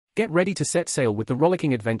Get ready to set sail with the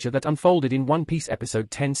rollicking adventure that unfolded in One Piece episode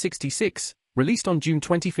 1066, released on June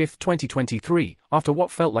 25, 2023, after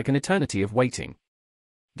what felt like an eternity of waiting.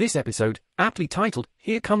 This episode, aptly titled,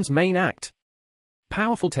 Here Comes Main Act.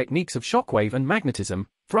 Powerful techniques of Shockwave and Magnetism,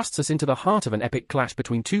 thrusts us into the heart of an epic clash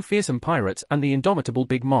between two fearsome pirates and the indomitable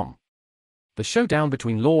Big Mom. The showdown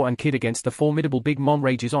between Law and Kid against the formidable Big Mom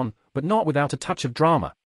rages on, but not without a touch of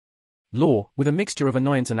drama. Law, with a mixture of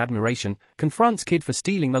annoyance and admiration, confronts Kid for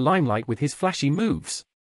stealing the limelight with his flashy moves.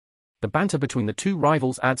 The banter between the two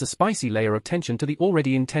rivals adds a spicy layer of tension to the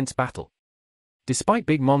already intense battle. Despite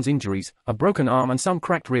Big Mom's injuries, a broken arm and some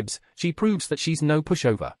cracked ribs, she proves that she's no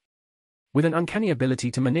pushover. With an uncanny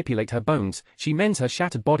ability to manipulate her bones, she mends her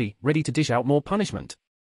shattered body, ready to dish out more punishment.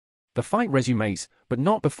 The fight resumes, but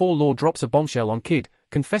not before Law drops a bombshell on Kid,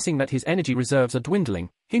 confessing that his energy reserves are dwindling,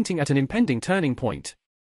 hinting at an impending turning point.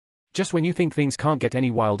 Just when you think things can't get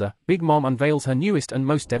any wilder, Big Mom unveils her newest and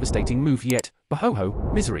most devastating move yet,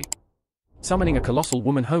 Bohoho, Misery. Summoning a colossal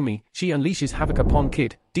woman homie, she unleashes havoc upon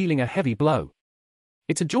Kid, dealing a heavy blow.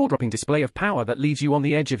 It's a jaw-dropping display of power that leaves you on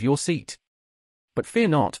the edge of your seat. But fear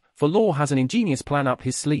not, for Law has an ingenious plan up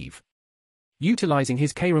his sleeve. Utilizing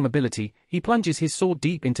his K-Room ability, he plunges his sword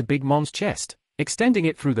deep into Big Mom's chest, extending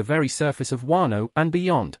it through the very surface of Wano and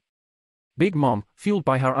beyond. Big Mom, fueled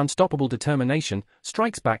by her unstoppable determination,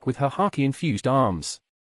 strikes back with her haki-infused arms.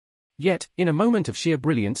 Yet, in a moment of sheer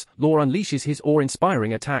brilliance, Law unleashes his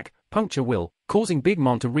awe-inspiring attack, Puncture Will, causing Big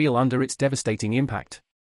Mom to reel under its devastating impact.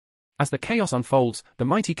 As the chaos unfolds, the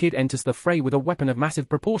mighty Kid enters the fray with a weapon of massive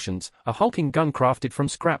proportions, a hulking gun crafted from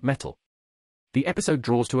scrap metal. The episode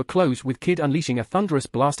draws to a close with Kid unleashing a thunderous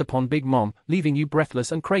blast upon Big Mom, leaving you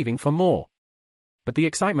breathless and craving for more. But the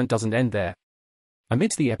excitement doesn't end there.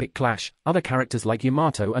 Amidst the epic clash, other characters like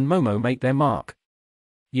Yamato and Momo make their mark.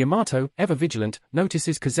 Yamato, ever vigilant,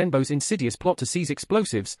 notices Kazenbo's insidious plot to seize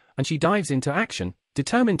explosives, and she dives into action,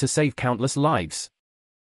 determined to save countless lives.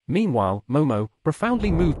 Meanwhile, Momo,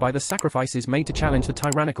 profoundly moved by the sacrifices made to challenge the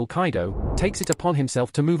tyrannical Kaido, takes it upon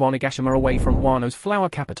himself to move Onigashima away from Wano's flower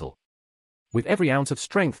capital. With every ounce of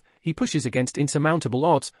strength, he pushes against insurmountable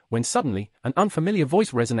odds, when suddenly, an unfamiliar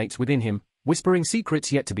voice resonates within him, whispering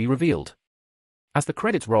secrets yet to be revealed. As the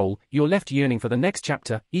credits roll, you're left yearning for the next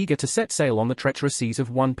chapter, eager to set sail on the treacherous seas of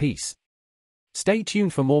One Piece. Stay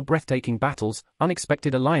tuned for more breathtaking battles,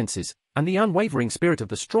 unexpected alliances, and the unwavering spirit of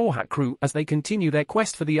the Straw Hat crew as they continue their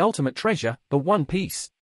quest for the ultimate treasure, the One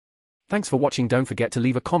Piece. Thanks for watching. Don't forget to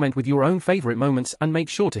leave a comment with your own favorite moments and make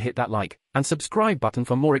sure to hit that like and subscribe button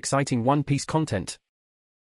for more exciting One Piece content.